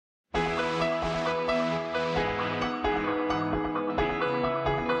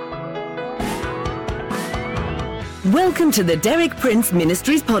Welcome to the Derek Prince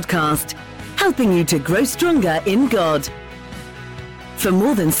Ministries podcast, helping you to grow stronger in God. For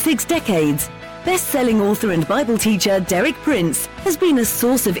more than 6 decades, best-selling author and Bible teacher Derek Prince has been a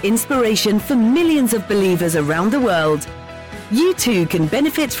source of inspiration for millions of believers around the world. You too can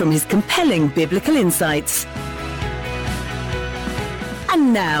benefit from his compelling biblical insights.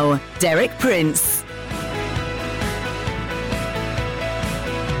 And now, Derek Prince.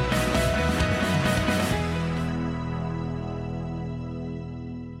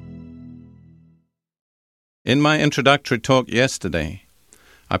 In my introductory talk yesterday,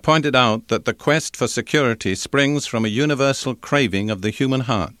 I pointed out that the quest for security springs from a universal craving of the human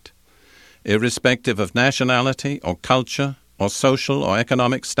heart, irrespective of nationality or culture or social or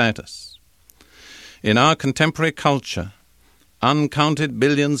economic status. In our contemporary culture, uncounted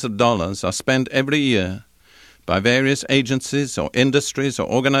billions of dollars are spent every year by various agencies or industries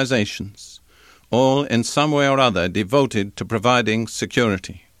or organizations, all in some way or other devoted to providing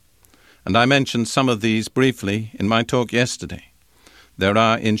security. And I mentioned some of these briefly in my talk yesterday. There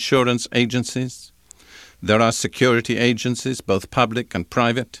are insurance agencies. There are security agencies, both public and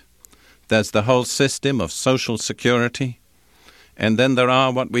private. There's the whole system of social security. And then there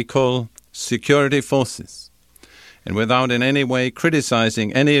are what we call security forces. And without in any way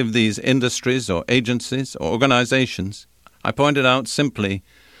criticizing any of these industries or agencies or organizations, I pointed out simply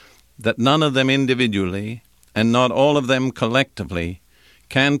that none of them individually and not all of them collectively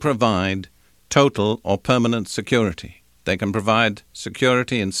can provide total or permanent security. They can provide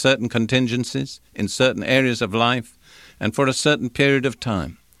security in certain contingencies, in certain areas of life, and for a certain period of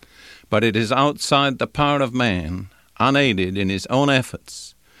time. But it is outside the power of man, unaided in his own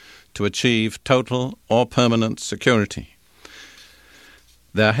efforts, to achieve total or permanent security.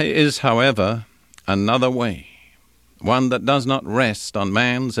 There is, however, another way, one that does not rest on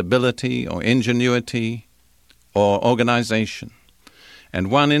man's ability or ingenuity or organization, and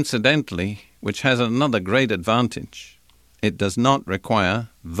one, incidentally, which has another great advantage. It does not require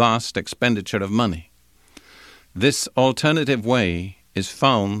vast expenditure of money. This alternative way is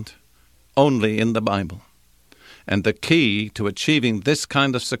found only in the Bible. And the key to achieving this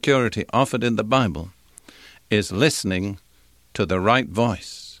kind of security offered in the Bible is listening to the right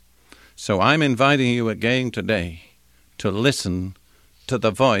voice. So I'm inviting you again today to listen to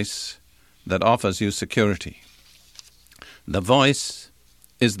the voice that offers you security. The voice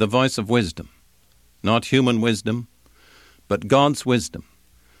is the voice of wisdom, not human wisdom, but God's wisdom,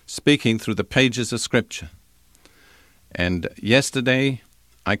 speaking through the pages of Scripture. And yesterday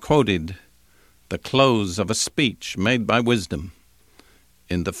I quoted the close of a speech made by wisdom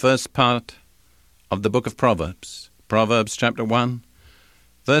in the first part of the book of Proverbs. Proverbs chapter 1,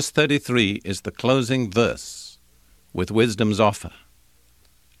 verse 33 is the closing verse with wisdom's offer.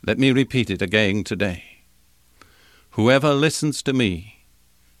 Let me repeat it again today. Whoever listens to me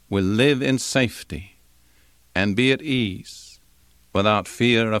will live in safety and be at ease without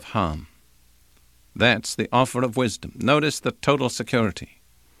fear of harm. That's the offer of wisdom. Notice the total security.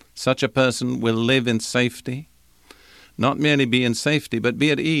 Such a person will live in safety, not merely be in safety, but be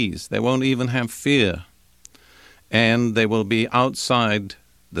at ease. They won't even have fear, and they will be outside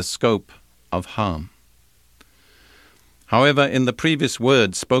the scope of harm. However, in the previous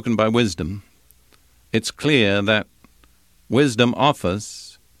words spoken by wisdom, it's clear that wisdom offers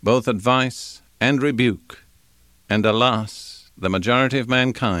both advice and rebuke, and alas, the majority of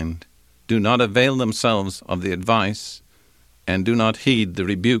mankind do not avail themselves of the advice and do not heed the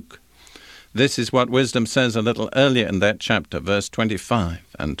rebuke. This is what wisdom says a little earlier in that chapter, verse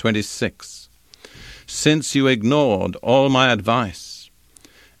 25 and 26. Since you ignored all my advice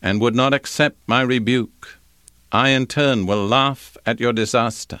and would not accept my rebuke, I in turn will laugh at your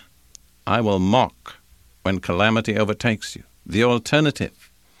disaster. I will mock when calamity overtakes you. The alternative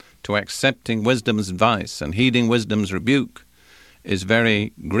to accepting wisdom's advice and heeding wisdom's rebuke is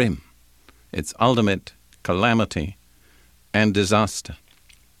very grim. It's ultimate calamity and disaster.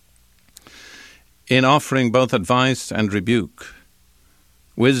 In offering both advice and rebuke,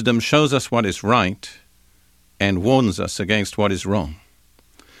 wisdom shows us what is right and warns us against what is wrong.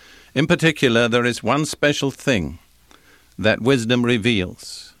 In particular, there is one special thing that wisdom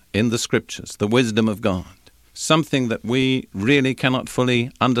reveals in the Scriptures, the wisdom of God. Something that we really cannot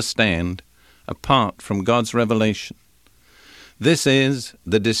fully understand apart from God's revelation. This is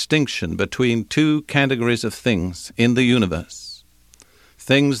the distinction between two categories of things in the universe,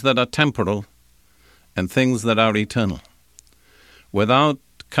 things that are temporal and things that are eternal. Without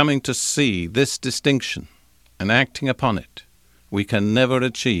coming to see this distinction and acting upon it, we can never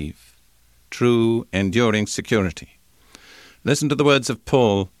achieve true, enduring security. Listen to the words of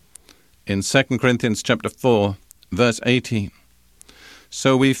Paul in 2 Corinthians chapter 4, verse 18.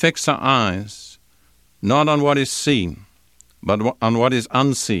 So we fix our eyes not on what is seen, but on what is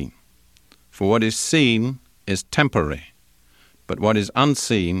unseen. For what is seen is temporary, but what is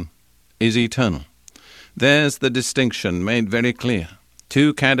unseen is eternal. There's the distinction made very clear.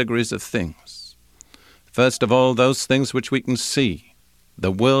 Two categories of things. First of all, those things which we can see,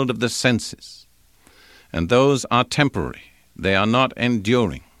 the world of the senses. And those are temporary. They are not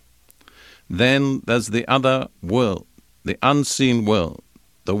enduring. Then there's the other world, the unseen world,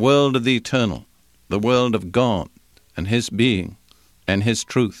 the world of the eternal, the world of God and His being and His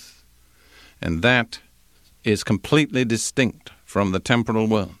truth. And that is completely distinct from the temporal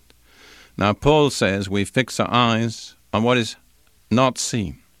world. Now, Paul says we fix our eyes on what is not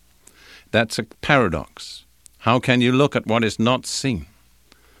seen. That's a paradox. How can you look at what is not seen?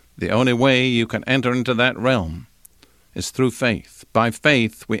 The only way you can enter into that realm is through faith. By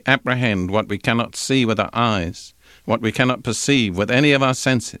faith, we apprehend what we cannot see with our eyes, what we cannot perceive with any of our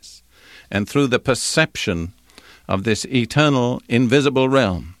senses. And through the perception of this eternal, invisible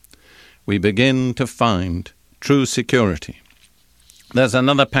realm, we begin to find true security. There's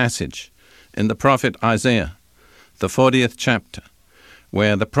another passage in the prophet Isaiah, the 40th chapter,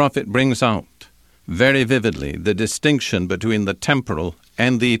 where the prophet brings out very vividly the distinction between the temporal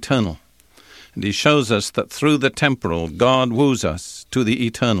and the eternal. And he shows us that through the temporal, God woos us to the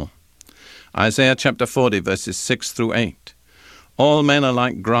eternal. Isaiah chapter 40, verses 6 through 8. All men are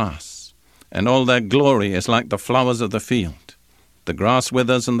like grass, and all their glory is like the flowers of the field. The grass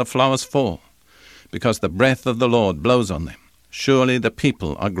withers and the flowers fall, because the breath of the Lord blows on them. Surely the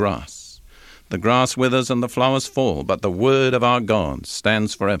people are grass. The grass withers and the flowers fall, but the word of our God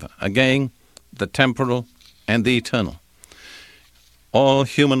stands forever. Again, the temporal and the eternal. All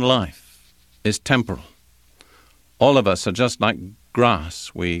human life is temporal. All of us are just like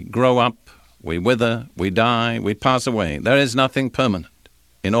grass. We grow up, we wither, we die, we pass away. There is nothing permanent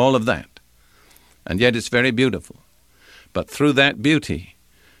in all of that. And yet it's very beautiful. But through that beauty,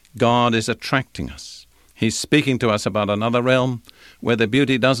 God is attracting us. He's speaking to us about another realm where the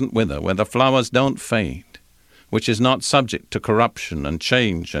beauty doesn't wither, where the flowers don't fade, which is not subject to corruption and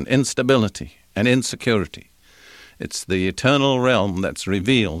change and instability and insecurity. It's the eternal realm that's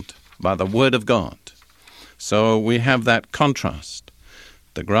revealed by the Word of God. So we have that contrast.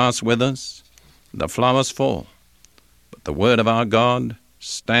 The grass withers, the flowers fall, but the Word of our God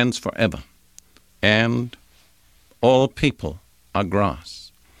stands forever, and all people are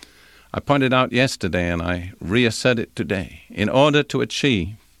grass. I pointed out yesterday, and I reassert it today, in order to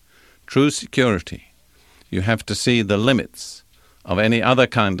achieve true security, you have to see the limits of any other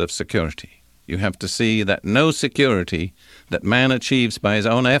kind of security. You have to see that no security that man achieves by his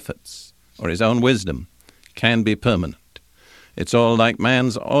own efforts or his own wisdom can be permanent. It's all like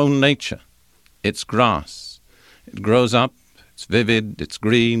man's own nature. It's grass. It grows up, it's vivid, it's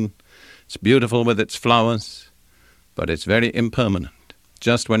green, it's beautiful with its flowers, but it's very impermanent.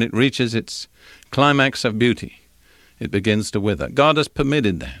 Just when it reaches its climax of beauty, it begins to wither. God has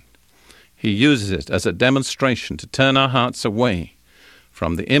permitted that. He uses it as a demonstration to turn our hearts away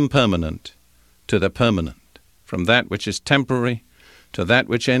from the impermanent to the permanent, from that which is temporary to that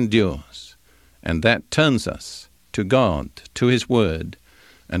which endures. And that turns us to God, to His Word,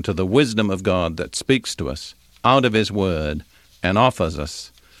 and to the wisdom of God that speaks to us out of His Word and offers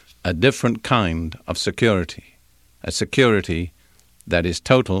us a different kind of security, a security that is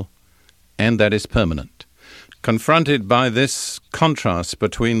total and that is permanent. Confronted by this contrast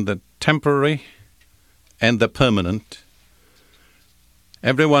between the temporary and the permanent,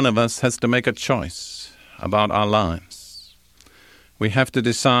 every one of us has to make a choice about our lives. We have to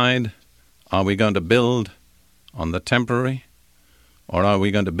decide, are we going to build on the temporary or are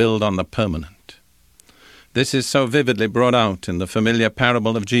we going to build on the permanent? This is so vividly brought out in the familiar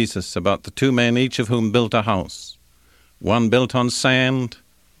parable of Jesus about the two men, each of whom built a house. One built on sand,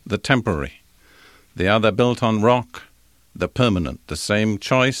 the temporary. The other built on rock, the permanent. The same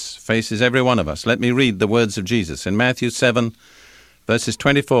choice faces every one of us. Let me read the words of Jesus in Matthew 7, verses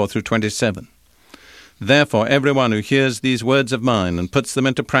 24 through 27. Therefore, everyone who hears these words of mine and puts them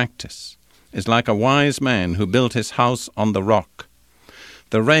into practice is like a wise man who built his house on the rock.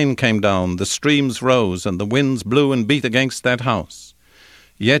 The rain came down, the streams rose, and the winds blew and beat against that house.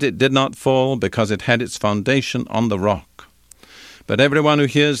 Yet it did not fall, because it had its foundation on the rock. But everyone who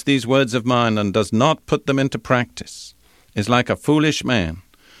hears these words of mine and does not put them into practice is like a foolish man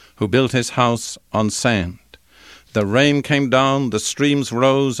who built his house on sand. The rain came down, the streams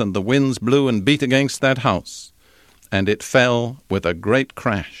rose, and the winds blew and beat against that house, and it fell with a great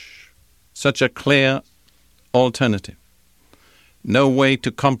crash. Such a clear alternative. No way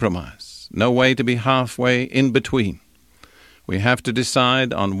to compromise. no way to be halfway in between. We have to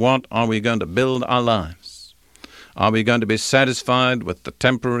decide on what are we going to build our lives. Are we going to be satisfied with the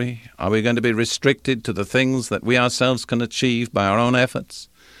temporary? Are we going to be restricted to the things that we ourselves can achieve by our own efforts?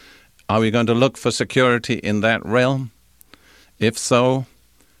 Are we going to look for security in that realm? If so,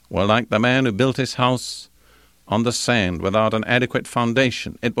 well, like the man who built his house on the sand without an adequate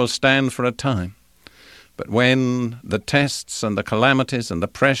foundation, it will stand for a time. But when the tests and the calamities and the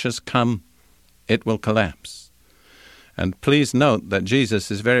pressures come, it will collapse. And please note that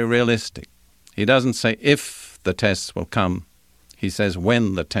Jesus is very realistic. He doesn't say if the tests will come. He says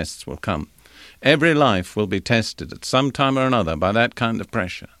when the tests will come. Every life will be tested at some time or another by that kind of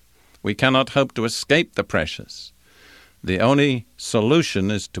pressure. We cannot hope to escape the pressures. The only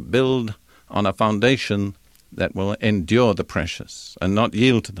solution is to build on a foundation that will endure the pressures and not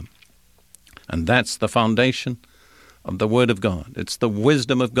yield to them. And that's the foundation of the Word of God. It's the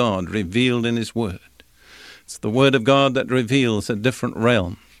wisdom of God revealed in His Word. It's the Word of God that reveals a different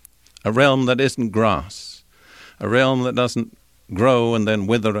realm, a realm that isn't grass, a realm that doesn't grow and then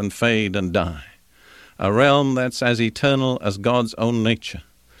wither and fade and die, a realm that's as eternal as God's own nature,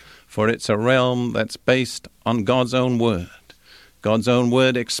 for it's a realm that's based on God's own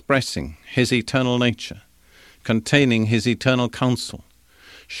Word expressing His eternal nature, containing His eternal counsel,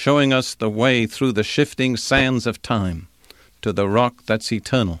 showing us the way through the shifting sands of time to the rock that's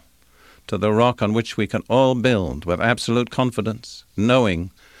eternal, to the rock on which we can all build with absolute confidence,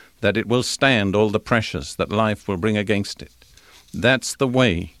 knowing that it will stand all the pressures that life will bring against it. That's the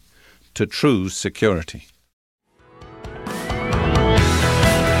way to true security.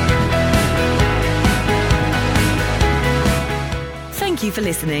 Thank you for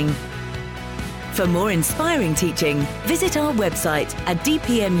listening. For more inspiring teaching, visit our website at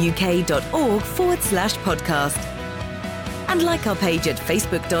dpmuk.org/podcast. And like our page at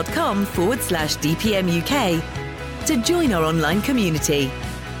facebook.com/dpmuk to join our online community.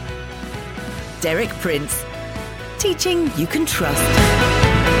 Derek Prince, teaching you can trust.